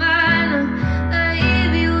losing my mind. I'm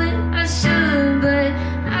maybe when I should, but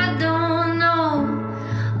I don't know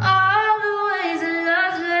all the ways that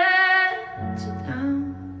love let you down.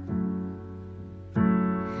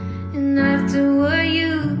 And after what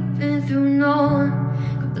you've been through, no one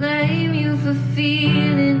could blame you for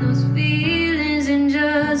feeling those feelings and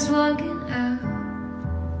just walking out.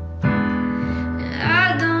 And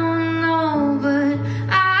I don't know, but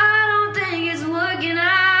I don't think it's working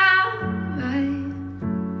out right.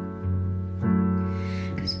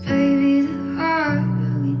 'Cause baby, the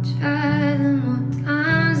harder we try, the more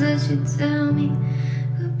times that you tell me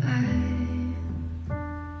goodbye.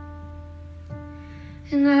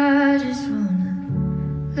 And I just wanna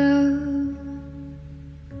love,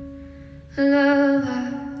 a love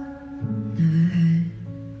I've never had.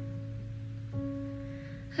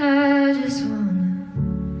 I just wanna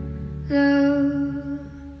love,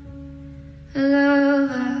 a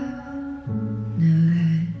love I've never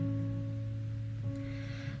had.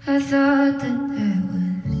 I thought that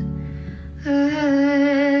was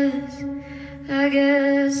us. I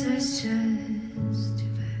guess that's just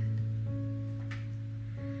too bad.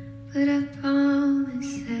 But I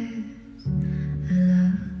promise there's a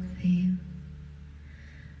love for you,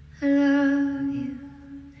 a love you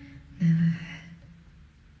never had.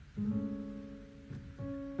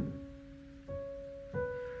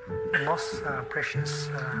 The most precious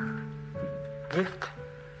gift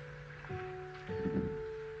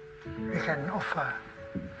we can offer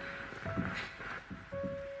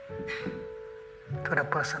to the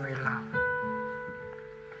person we love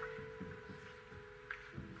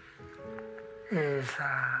is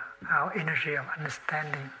our energy of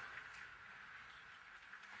understanding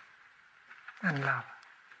and love.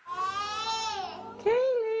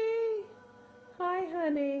 Kaylee! Hi,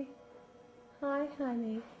 honey. Hi,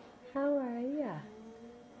 honey. How are ya?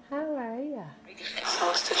 How are ya?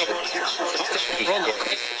 Soulstice Radio.